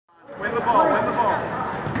Win the ball, win the ball.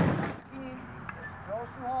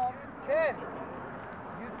 Close to home. 10.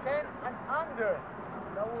 U10 and under.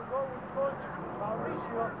 Now we'll go with Coach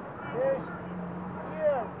Mauricio. There's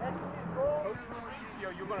here. Next is goal. Coach Mauricio,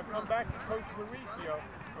 you're going to come back to Coach Mauricio,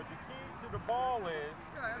 but the key to the ball is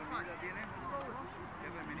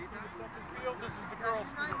field. This is the girls'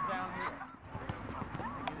 field down here.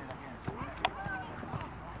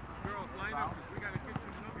 Girls, line up. We got to get you.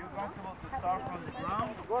 You're comfortable to start from the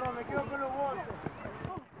ground. Gordon, me quedo con los bolsos.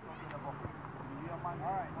 All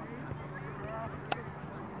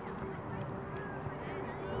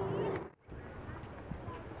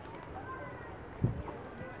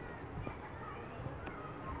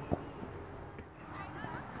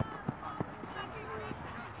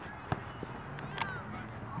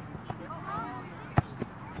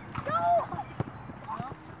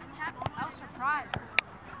right.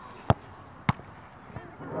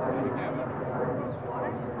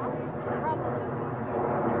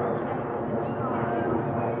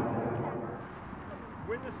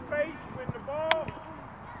 Win the space, win the ball.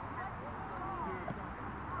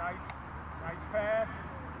 Nice pass.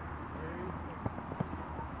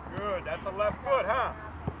 Good, that's a left foot, huh?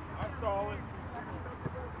 I saw it.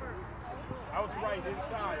 I was right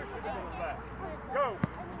inside, I should have been left. Go.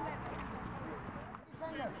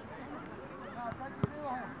 Now, try to feel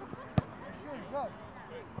him. Shoot, good.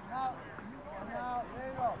 Now, there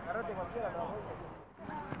you go.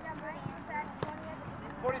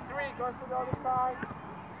 43 goes to the other side.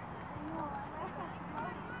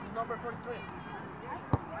 Number 43.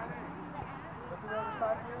 Go to the other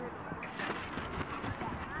side.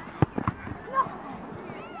 No.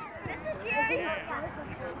 This is Jerry.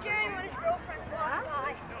 This is Jerry when his girlfriend walks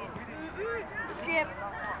by. Skip.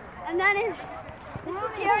 And then this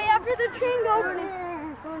is Jerry after the train goes. I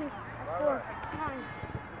scored. Nice.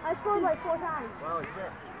 I scored like 4 times. Wow, he's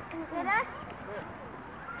there. Did I? Quick.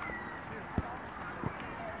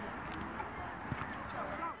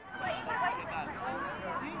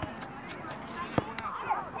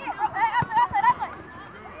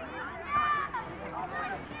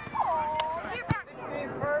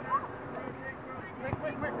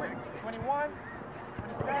 21,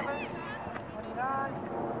 27, 29.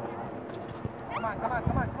 Come on.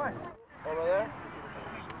 Over there.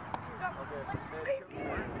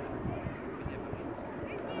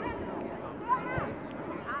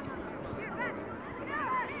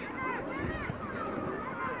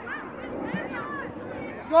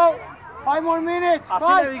 Let's go. 5 more minutes. Así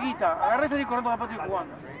la viguita. Agarra ese y corriendo la patria y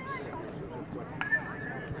jugando.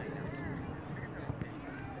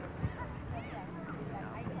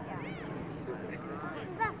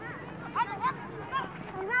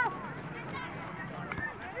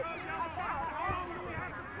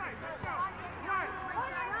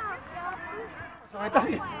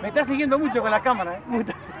 Me está siguiendo mucho con la cámara, ¿eh?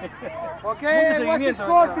 Mucho What's the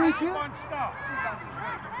score? 3-2?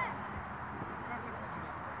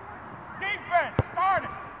 Defense, start it.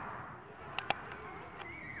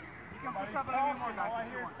 You can push up a little more, guys. I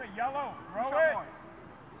hear it say yellow. Throw it.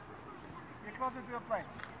 Get closer to the plate.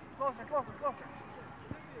 Closer. Closer.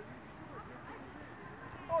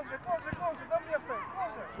 Don't be afraid.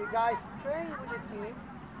 Closer. The guys train with the team.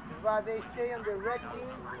 But they stay on the red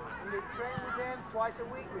team and they train with them twice a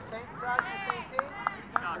week, the same practice, same thing,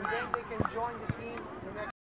 and then they can join the team the next